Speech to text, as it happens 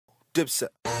Dipset.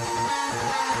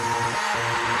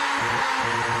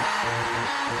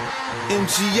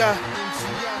 MGI.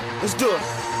 Let's do it.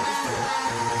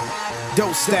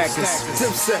 Dope stackers.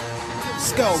 Dipset.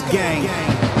 Skull gang.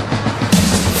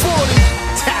 40.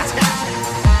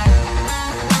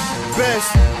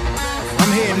 Best.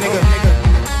 I'm here, nigga.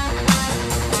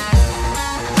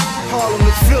 Harlem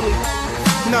to Philly.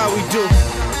 Nah, we do.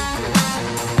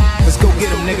 Let's go get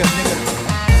him, nigga.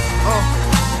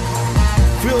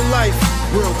 Real life.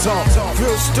 Real talk.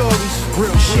 Real stories.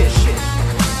 Real shit.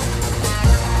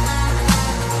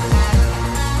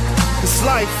 It's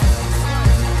life.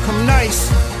 Come nice.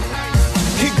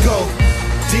 Here go.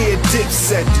 Dear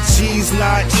Dipset, the G's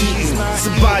not eating.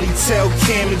 Somebody tell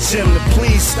Cam and Jim to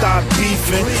please stop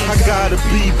beefing. I gotta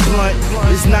be blunt,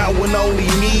 it's not when only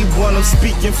me one. I'm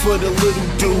speaking for the little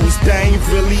dudes, they ain't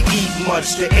really eat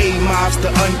much. The A-Mobs, the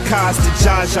Uncos, the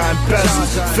Jaja and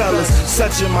Bezel. Fellas,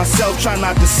 such as myself, try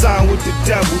not to sign with the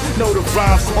devil. Know the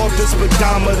rhymes off the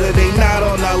speedometer, they not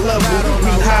on our level.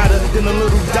 We hotter than the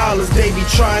little dollars they be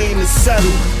trying to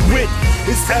settle with.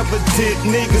 It's evident,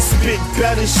 niggas spit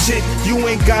better shit. You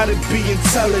ain't gotta be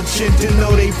intelligent to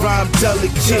know they rhyme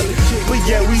delicate. But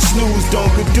yeah, we snooze, don't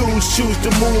good dudes choose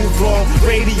to move on.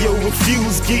 Radio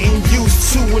refuse, getting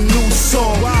used to a new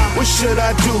song. What should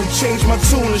I do? Change my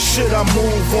tune or should I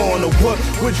move on? Or what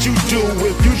would you do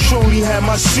if you truly had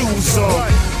my shoes on?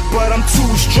 But I'm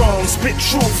too strong, spit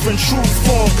truth in true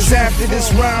form. Cause after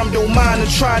this rhyme, don't mind to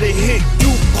try to hit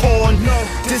you corn.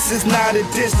 This is not a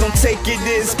diss, don't take it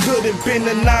as could've been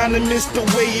anonymous the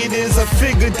way it is. I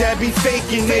figured that be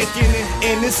faking it.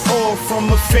 And it's all from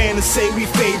a fan to say we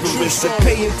favorites. So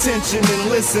pay attention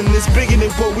and listen, it's bigger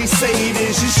than what we say it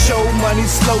is. You show money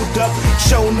slowed up,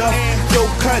 shown up. Yo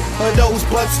cut of those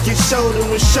butts get shoulder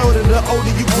and shoulder the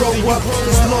older you grow up.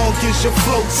 As long as your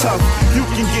flow tough, you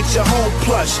can get your home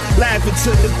plush. Laughing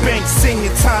to the bank, singing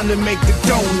time to make the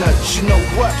donuts. You know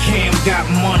what? Cam got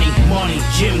money.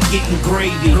 Jim getting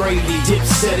gravy.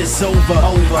 Dipset is over.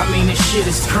 I mean, this shit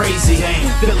is crazy.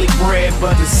 Philly bred,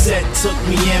 but the set took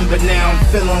me in. But now I'm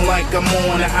feeling like I'm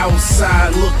on the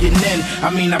outside looking in.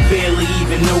 I mean, I barely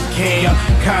even know Cam.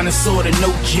 Kinda sorta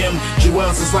know Jim.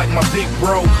 Jewels is like my big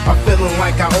bro. I'm feeling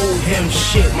like I owe him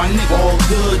shit. My nigga all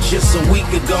good just a week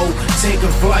ago.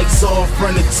 Taking flights off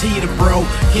from the Teeter, bro.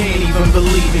 Can't even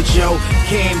believe it, yo.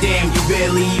 Cam, damn, you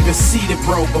barely even see the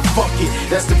bro. But fuck it,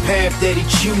 that's the path that he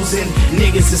choosing.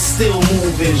 Niggas is still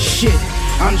moving. Shit,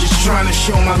 I'm just trying to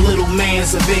show my little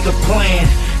mans a bigger plan.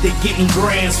 They getting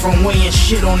grands from weighing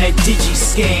shit on that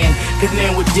digi-scan. Cause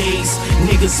nowadays,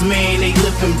 niggas, man, they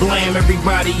live and blam.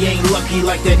 Everybody ain't lucky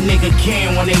like that nigga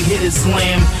Cam when they hit his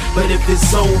slam. But if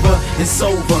it's over, it's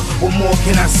over. What more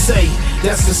can I say?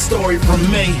 That's the story from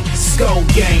me. Skull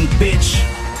gang, bitch.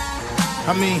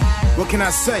 I mean, what can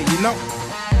I say, you know?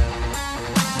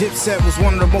 Dipset was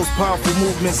one of the most powerful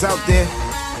movements out there.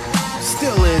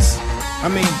 Still is. I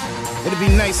mean, it'd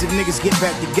be nice if niggas get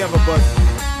back together, but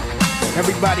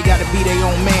everybody gotta be their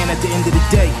own man at the end of the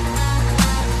day.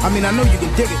 I mean, I know you can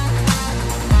dig it.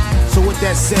 So with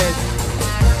that said,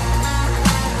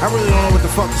 I really don't know what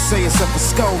the fuck to say except for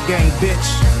Skull Gang, bitch.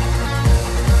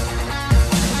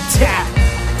 Tap!